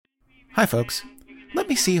Hi, folks. Let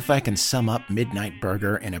me see if I can sum up Midnight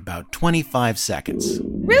Burger in about 25 seconds.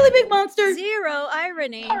 Really, big monster? Zero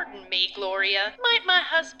irony. Pardon me, Gloria. Might my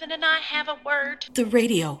husband and I have a word? The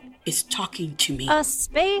radio is talking to me. A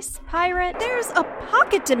space pirate? There's a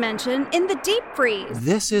pocket dimension in the deep freeze.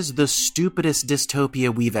 This is the stupidest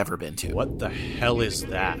dystopia we've ever been to. What the hell is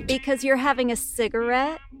that? Because you're having a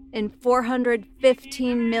cigarette in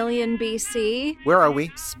 415 million BC. Where are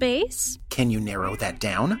we? Space? Can you narrow that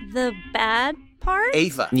down? The bad part?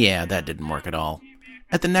 Ava. Yeah, that didn't work at all.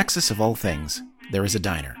 At the nexus of all things, there is a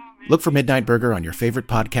diner. Look for Midnight Burger on your favorite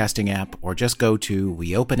podcasting app or just go to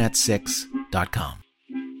weopenat6.com.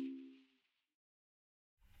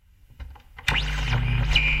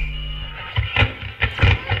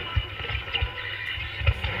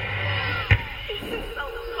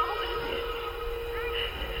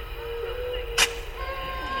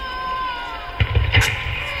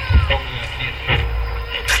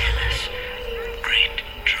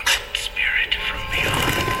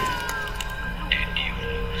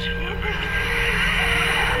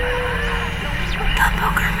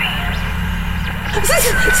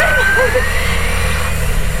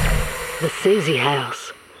 The Susie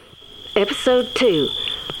House. Episode 2,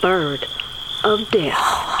 Bird of Death.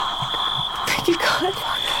 Thank you, God.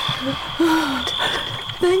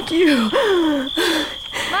 Thank you.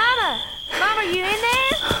 Mama! Mama, are you in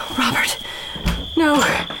there? Robert. No.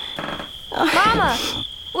 Mama!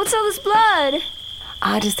 What's all this blood?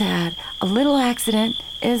 I just had a little accident,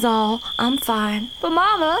 is all. I'm fine. But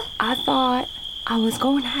Mama... I thought I was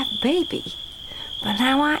going to have a baby, but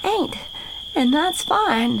now I ain't, and that's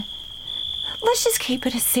fine. Let's just keep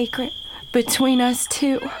it a secret between us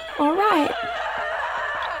two, all right?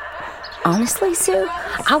 Honestly, Sue,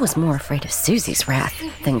 I was more afraid of Susie's wrath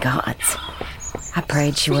than God's. I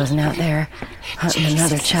prayed she wasn't out there hunting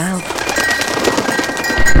another child.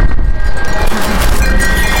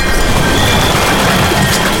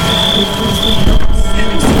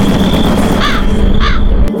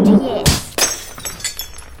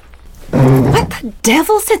 What the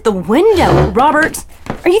devil's at the window? Robert,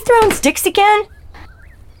 are you throwing sticks again?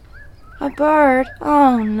 A bird?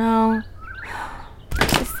 Oh, no.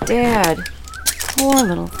 It's dead. Poor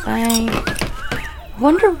little thing.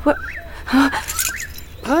 Wonder what...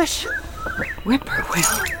 Push. Whippoorwill.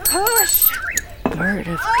 Push! Bird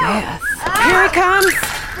of death. Here he comes!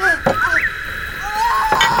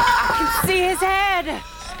 I can see his head!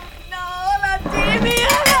 No,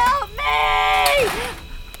 Latimia, help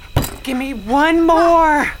me! Give me one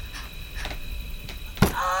more!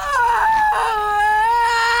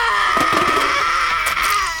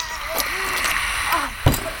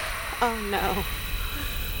 Oh no.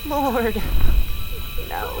 Lord.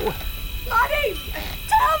 No. Lottie!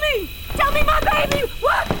 Tell me! Tell me my baby!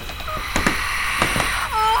 What?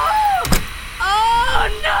 Oh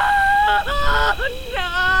no!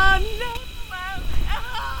 No!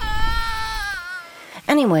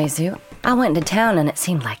 Anyway, Sue, I went into town and it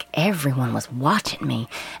seemed like everyone was watching me.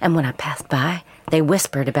 And when I passed by, they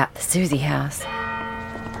whispered about the Susie house.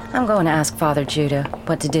 I'm going to ask Father Judah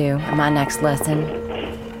what to do in my next lesson.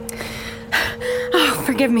 Oh,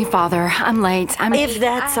 forgive me, Father. I'm late. If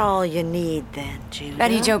that's all you need, then, Judah.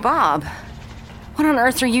 Betty Joe Bob. What on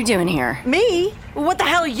earth are you doing here? Me? What the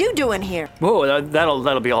hell are you doing here? Whoa,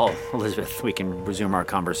 that'll be all, Elizabeth. We can resume our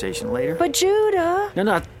conversation later. But Judah...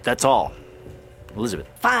 No, that's all. Elizabeth.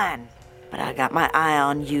 Fine. But I got my eye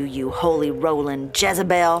on you, you holy rolling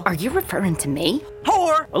Jezebel. Are you referring to me?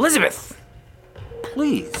 Whore! Elizabeth!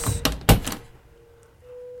 Please.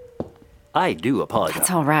 I do apologize.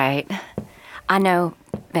 That's all right. I know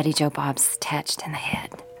Betty Joe Bob's attached in the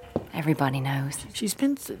head. Everybody knows. She's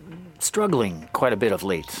been struggling quite a bit of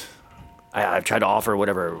late. I've tried to offer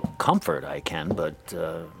whatever comfort I can, but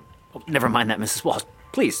never mind that, Mrs. Walsh.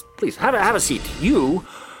 Please, have a seat. You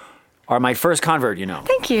are my first convert, you know.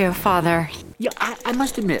 Thank you, Father. Yeah, I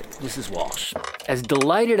must admit, Mrs. Walsh, as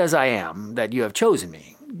delighted as I am that you have chosen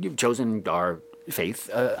me, you've chosen our faith,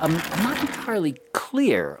 I'm not entirely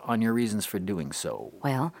clear on your reasons for doing so.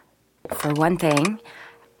 Well, for one thing,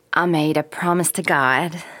 I made a promise to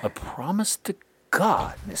God. A promise to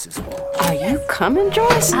God, Mrs. Walsh? Are you coming,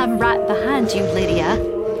 Joyce? I'm right behind you, Lydia.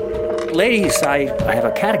 Ladies, I have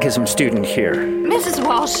a catechism student here. Mrs.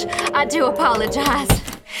 Walsh, I do apologize,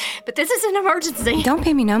 but this is an emergency. Don't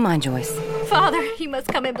pay me no mind, Joyce. Father, you must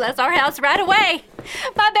come and bless our house right away.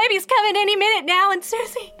 My baby's coming any minute now, and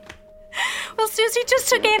Susie... Well, Susie just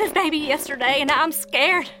took Anna's baby yesterday, and I'm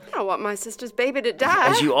scared. I don't want my sister's baby to die.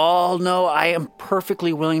 As you all know, I am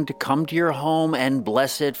perfectly willing to come to your home and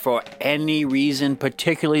bless it for any reason,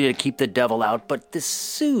 particularly to keep the devil out, but this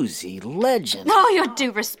Susie legend... Oh, your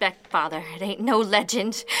due respect, Father. It ain't no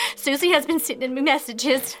legend. Susie has been sending me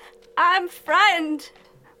messages. I'm frightened.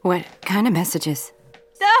 What kind of messages?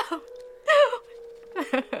 No.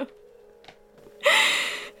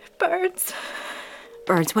 Birds.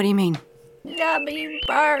 Birds, what do you mean? I mean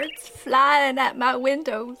birds flying at my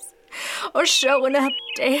windows or showing up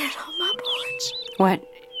dead on my porch. What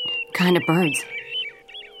kind of birds?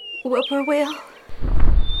 Whippoorwill.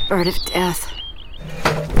 Bird of death.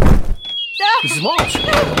 No. Mrs. Walsh,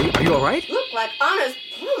 are you all right? Look like Anna's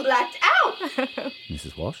plumb blacked out.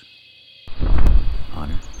 Mrs. Walsh?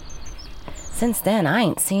 Honor? Since then, I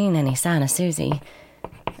ain't seen any sign of Susie.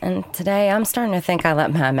 And today, I'm starting to think I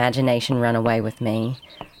let my imagination run away with me.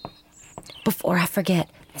 Before I forget,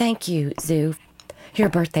 thank you, Zoo. Your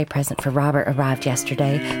birthday present for Robert arrived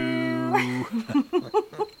yesterday.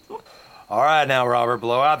 All right now, Robert,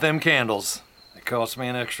 blow out them candles. They cost me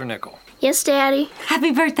an extra nickel. Yes, Daddy. Happy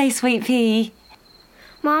birthday, Sweet Pea.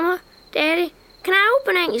 Mama, Daddy, can I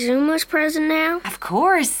open Aunt Zuma's present now? Of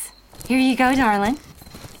course. Here you go, darling.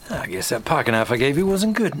 I guess that pocket knife I gave you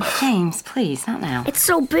wasn't good enough. James, please, not now. It's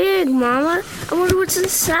so big, Mama. I wonder what's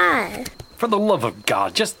inside. For the love of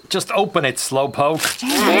God, just open it, slowpoke.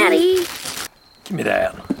 Daddy. Give me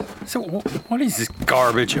that. So, what is this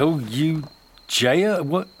garbage? O-U-J-A?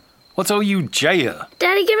 What's O-U-J-A?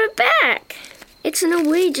 Daddy, give it back. It's an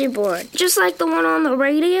Ouija board, just like the one on the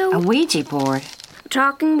radio. A Ouija board? A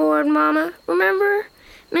talking board, Mama. Remember?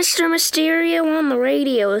 Mr. Mysterio on the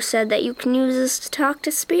radio said that you can use this to talk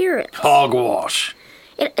to spirits. Hogwash.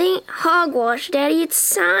 It ain't hogwash, Daddy. It's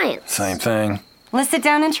science. Same thing. Let's sit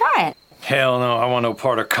down and try it. Hell no, I want no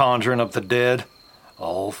part of conjuring up the dead.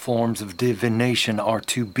 All forms of divination are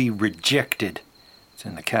to be rejected. It's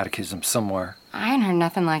in the catechism somewhere. I ain't heard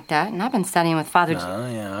nothing like that, and I've been studying with Father...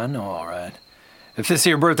 Yeah, I know, all right. If this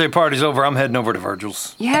here birthday party's over, I'm heading over to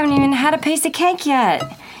Virgil's. You haven't even had a piece of cake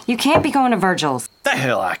yet. You can't be going to Virgil's. The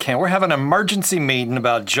hell I can't. We're having an emergency meeting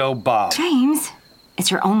about Joe Bob. James,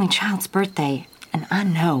 it's your only child's birthday, and I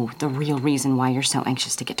know the real reason why you're so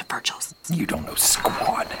anxious to get to Virgil's. You don't know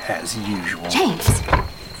squat, as usual. James!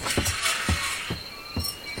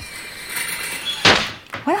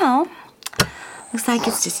 Well, looks like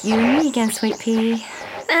it's just you and me again, Sweet Pea.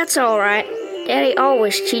 That's all right. Daddy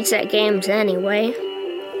always cheats at games anyway.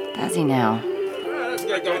 Does he now? Well,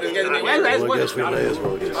 I guess we may as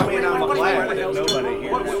well get started. We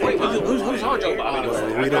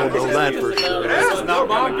don't know that for sure.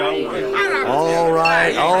 All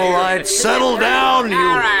right, settle down,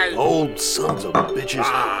 you old sons of bitches.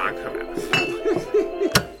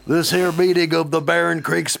 This here meeting of the Barren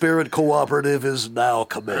Creek Spirit Cooperative is now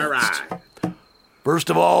commenced. First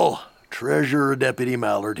of all, Treasurer Deputy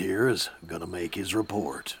Mallard here is going to make his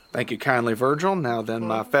report. Thank you kindly, Virgil. Now then,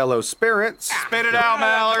 my fellow spirits. Spit it out,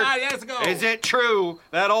 Mallard. Is it true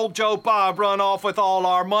that old Joe Bob run off with all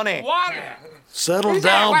our money? What? Settle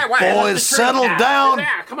down, boys. Settle down.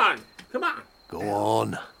 Come on. Go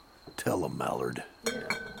on. Tell him, Mallard.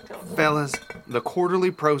 Fellas, the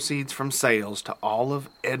quarterly proceeds from sales to all of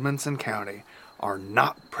Edmonson County are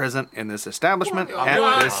not present in this establishment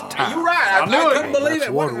at this time. You're right. I couldn't believe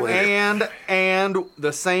it. One way. And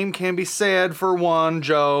the same can be said for one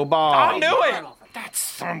Joe Bob. I knew it. That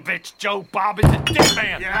son of a bitch Joe Bob is a dead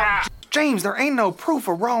man. Yeah. James, there ain't no proof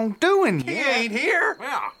of wrongdoing He yet. ain't here.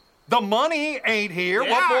 Yeah. The money ain't here. Yeah.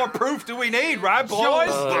 What more proof do we need, right, boys?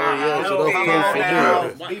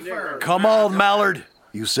 Come on, Mallard.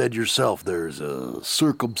 You said yourself there's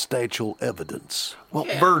circumstantial evidence. Well,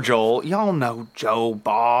 Virgil, y'all know Joe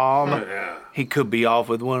Bob. He could be off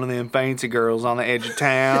with one of them fancy girls on the edge of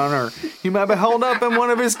town, or he might be holed up in one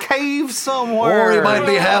of his caves somewhere. Or he might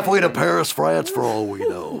be halfway to Paris, France, for all we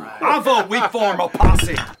know. I vote we form a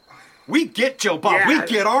posse. We get Joe Bob. We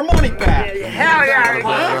get our money back. Hell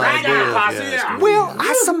yeah. Well,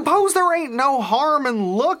 I suppose there ain't no harm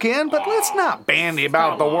in looking, but let's not bandy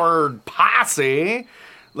about the word posse.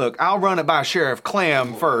 Look, I'll run it by Sheriff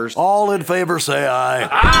Clem first. All in favor, say aye.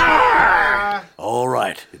 Aye! All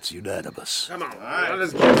right, it's unanimous. Come on.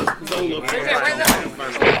 Let's go.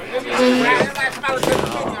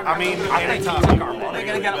 I mean, anytime our money.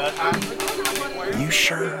 You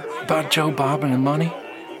sure about Joe Bob and the money?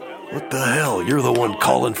 What the hell? You're the one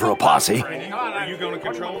calling for a posse. Are you going to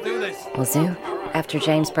control this? Well, Zoo, after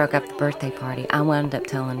James broke up the birthday party, I wound up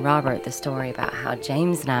telling Robert the story about how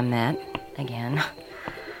James and I met again.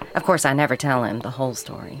 Of course, I never tell him the whole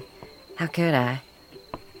story. How could I?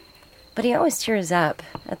 But he always cheers up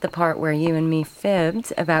at the part where you and me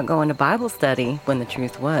fibbed about going to Bible study when the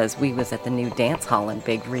truth was we was at the new dance hall in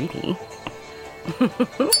Big Reedy.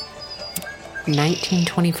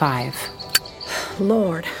 1925.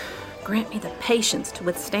 Lord, grant me the patience to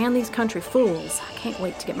withstand these country fools. I can't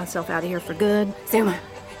wait to get myself out of here for good. Zuma,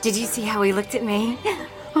 did you see how he looked at me?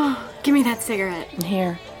 Oh, give me that cigarette. And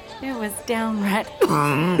here. It was downright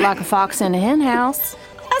like a fox in a hen house.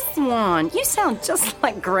 A swan. You sound just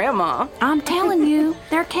like Grandma. I'm telling you,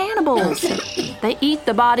 they're cannibals. They eat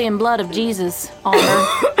the body and blood of Jesus, Honor.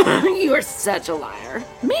 You are such a liar.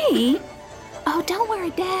 Me? Oh, don't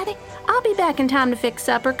worry, Daddy. I'll be back in time to fix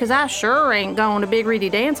supper, because I sure ain't going to Big Reedy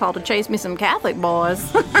Dance Hall to chase me some Catholic boys.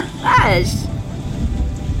 Hush.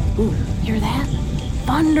 Ooh, hear that?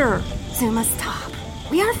 Thunder. Zuma, stop.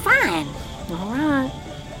 We are fine. All right.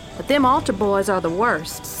 But them altar boys are the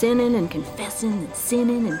worst. Sinning and confessing and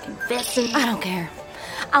sinning and confessing. I don't care.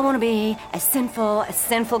 I want to be as sinful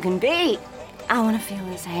can be. I want to feel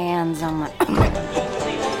his hands on my...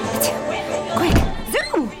 Quick,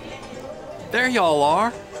 Zoom! There y'all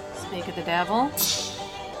are. Speak of the devil.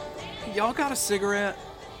 Y'all got a cigarette?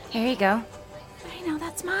 Here you go. Hey, no,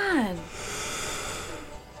 that's mine.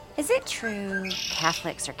 Is it true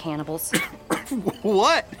Catholics are cannibals?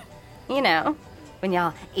 What? You know, when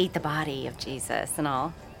y'all eat the body of Jesus and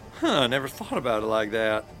all. Huh, never thought about it like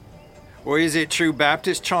that. Well, is it true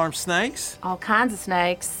Baptists charm snakes? All kinds of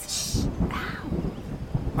snakes.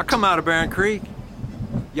 I come out of Barren Creek.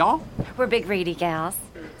 Y'all? We're Big Reedy gals.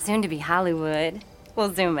 Soon to be Hollywood.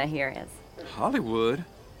 Well, Zuma here is. Hollywood?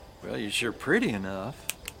 Well, you're sure pretty enough.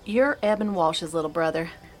 You're Eben Walsh's little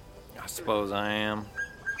brother. I suppose I am.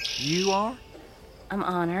 You are? I'm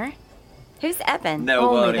Honor. Who's Eben?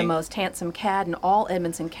 Nobody. Only the most handsome cad in all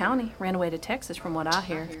Edmonson County. Ran away to Texas from what I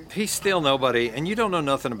hear. He's still nobody, and you don't know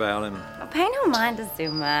nothing about him. Well, pay no mind to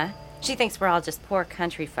Zuma. She thinks we're all just poor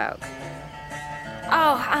country folk.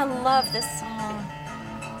 Oh, I love this song.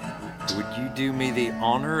 Would you do me the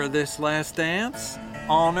honor of this last dance?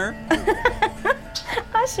 Honor?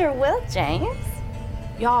 I sure will, James.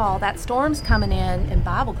 Y'all, that storm's coming in, and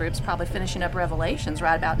Bible group's probably finishing up Revelations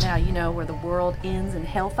right about now. You know, where the world ends in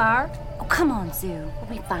hellfire. Oh, come on, Zoo.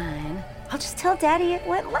 We'll be fine. I'll just tell Daddy it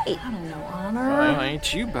went late. I don't know, Honor. Well,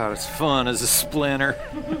 ain't you about as fun as a splinter?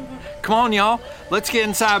 Come on, y'all. Let's get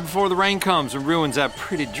inside before the rain comes and ruins that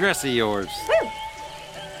pretty dress of yours. Woo!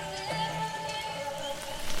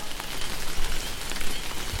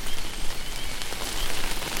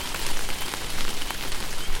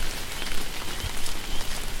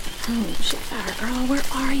 Oh, shit, fire girl, where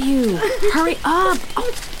are you? Hurry up!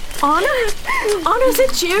 Oh, Honor? Honor's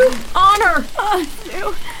it you? Honor! Oh,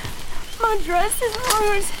 Sue. My dress is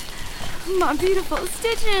ruined. My beautiful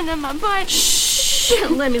stitching and my butt. Shh!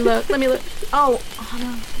 Let me look. Oh,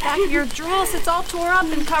 Honor, back of your dress. It's all tore up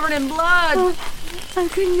and covered in blood. Oh, I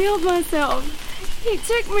couldn't help myself. He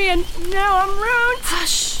took me and now I'm ruined.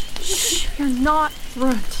 Hush! Shh! You're not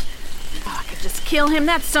ruined. Oh, I could just kill him,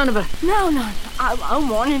 that son of a... No. I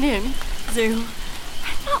wanted him, Zoo.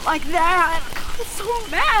 Not like that. I'm so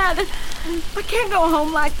mad. I can't go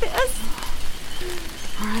home like this.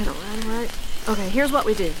 All right. Okay, here's what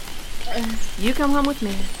we do. You come home with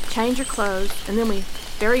me, change your clothes, and then we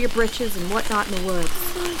bury your britches and whatnot in the woods.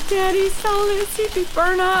 If Daddy saw this, he'd be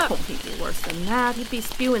burned up. Oh, he'd be worse than that. He'd be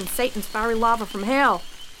spewing Satan's fiery lava from hell.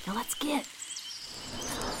 Now let's get...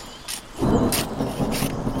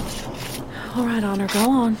 All right, Honor, go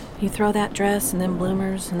on. You throw that dress and them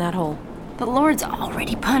bloomers in that hole. The Lord's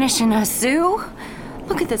already punishing us, Sue.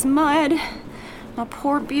 Look at this mud. My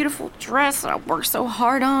poor, beautiful dress that I worked so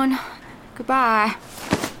hard on. Goodbye.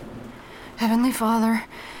 Heavenly Father,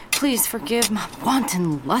 please forgive my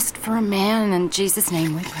wanton lust for a man. In Jesus'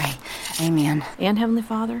 name we pray. Amen. And Heavenly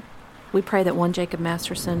Father, we pray that one Jacob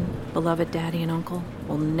Masterson, beloved Daddy and Uncle,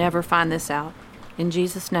 will never find this out. In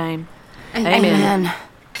Jesus' name, Amen.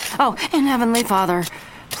 Oh, and Heavenly Father,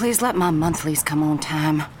 please let my monthlies come on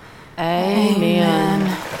time.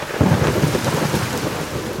 Amen.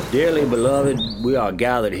 Dearly beloved, we are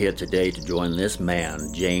gathered here today to join this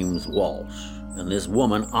man, James Walsh, and this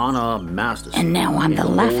woman, Anna Masterson. And now I'm the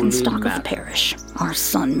in laughingstock holy of the parish. Our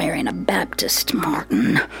son marrying a Baptist,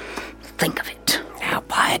 Martin. Think of it. Now,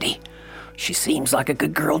 Piety, she seems like a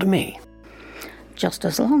good girl to me. Just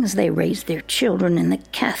as long as they raise their children in the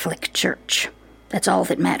Catholic Church. That's all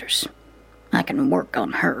that matters. I can work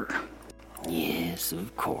on her. Yes,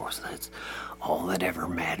 of course. That's all that ever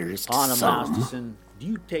matters to Anna some. Masterson, do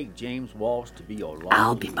you take James Walsh to be your lawful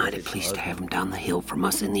I'll be mighty wedded pleased to have him husband? down the hill from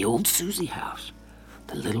us in the old Susie house.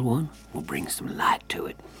 The little one will bring some light to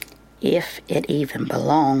it. If it even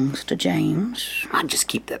belongs to James. I'd just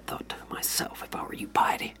keep that thought to myself if I were you,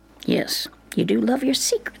 Piety. Yes, you do love your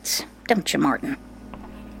secrets, don't you, Martin?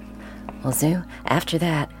 Well, Zoo, after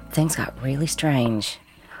that, things got really strange.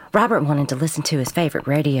 Robert wanted to listen to his favorite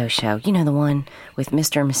radio show. You know, the one with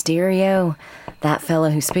Mr. Mysterio, that fellow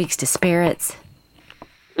who speaks to spirits.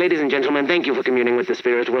 Ladies and gentlemen, thank you for communing with the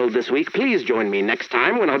spirit world this week. Please join me next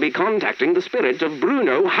time when I'll be contacting the spirit of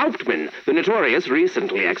Bruno Hauptmann, the notorious,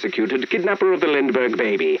 recently executed kidnapper of the Lindbergh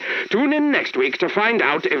baby. Tune in next week to find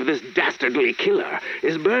out if this dastardly killer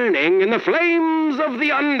is burning in the flames of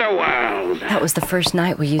the underworld. That was the first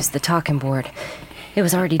night we used the talking board. It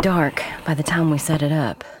was already dark by the time we set it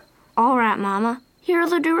up. All right, Mama. Here are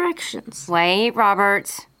the directions. Wait,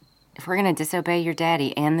 Robert. If we're going to disobey your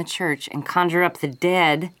daddy and the church and conjure up the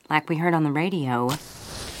dead, like we heard on the radio,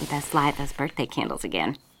 we best light those birthday candles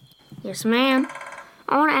again. Yes, ma'am.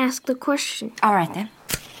 I want to ask the question. All right, then.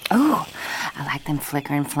 Oh, I like them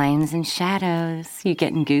flickering flames and shadows. You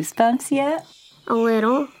getting goosebumps yet? A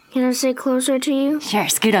little. Can I sit closer to you? Sure,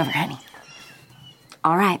 scoot over, honey.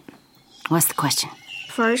 All right. What's the question?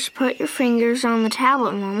 First, put your fingers on the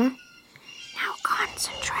tablet, Mama. Now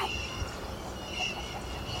concentrate.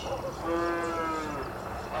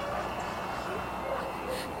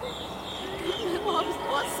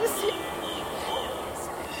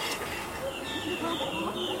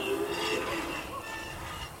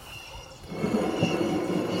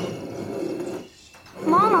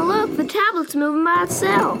 Mama, look, the tablet's moving by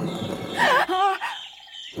itself.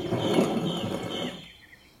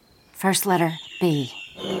 First letter, B.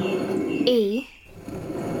 E.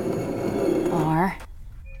 R.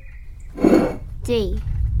 D.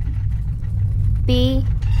 B.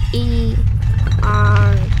 E.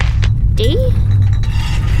 R. D?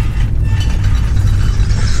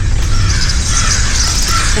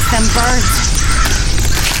 It's them birds.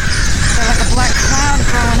 They're like a black cloud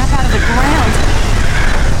growing up out of the ground.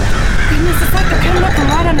 Goodness, it's like they're coming up from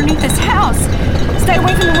right underneath this house. Stay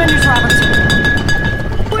away from the windows, Robert.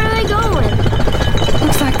 Where are they going?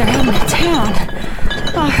 Looks like they're heading to town.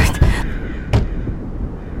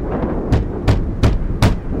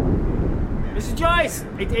 Mrs. Joyce,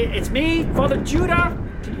 it's me, Father Judah.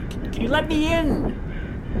 Can you let me in?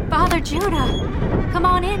 Father Judah, come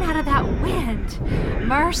on in out of that wind.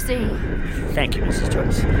 Mercy. Thank you, Mrs.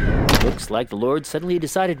 Joyce. Looks like the Lord suddenly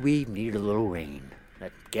decided we needed a little rain.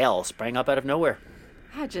 That gale sprang up out of nowhere.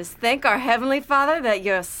 I just thank our Heavenly Father that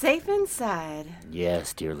you're safe inside.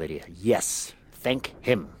 Yes, dear Lydia. Yes. Thank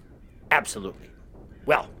him. Absolutely.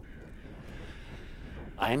 Well,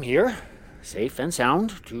 I am here, safe and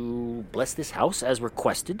sound, to bless this house as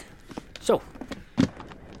requested. So,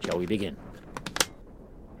 shall we begin?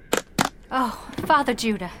 Oh, Father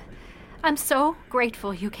Judah, I'm so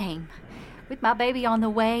grateful you came. With my baby on the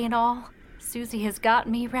way and all, Susie has got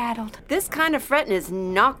me rattled. This kind of fretting is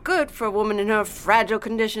not good for a woman in her fragile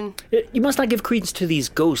condition. You must not give credence to these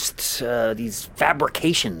ghosts, these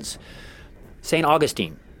fabrications. St.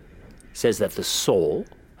 Augustine says that the soul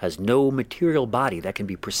has no material body that can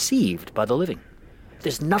be perceived by the living.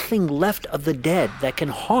 There's nothing left of the dead that can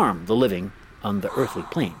harm the living on the earthly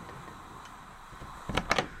plane.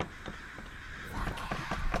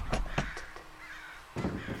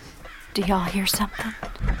 Do y'all hear something?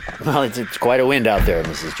 Well, it's quite a wind out there,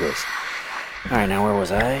 Mrs. Joyce. All right, now where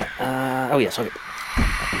was I? Oh, yes, okay.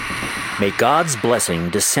 May God's blessing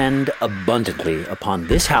descend abundantly upon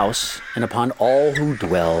this house and upon all who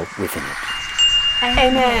dwell within it.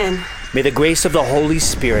 Amen. May the grace of the Holy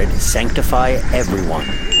Spirit sanctify everyone.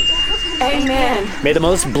 Amen. May the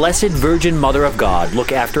most blessed Virgin Mother of God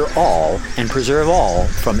look after all and preserve all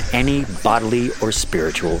from any bodily or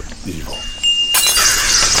spiritual evil.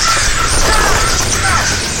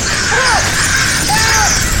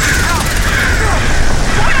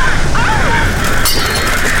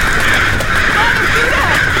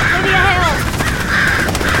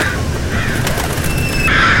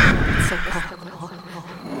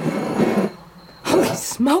 Holy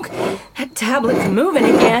smoke! That tablet's moving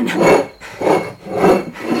again.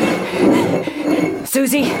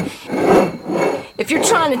 Susie, if you're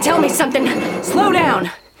trying to tell me something, slow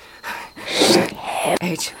down.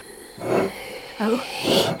 H. O.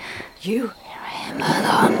 U.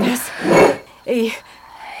 S. E.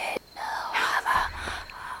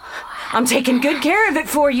 I'm taking good care of it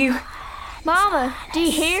for you. Mama, do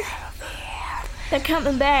you hear? They're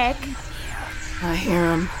coming back. I hear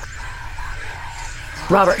them.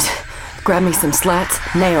 Robert, grab me some slats,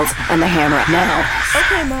 nails, and the hammer now.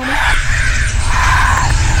 Okay, Mama.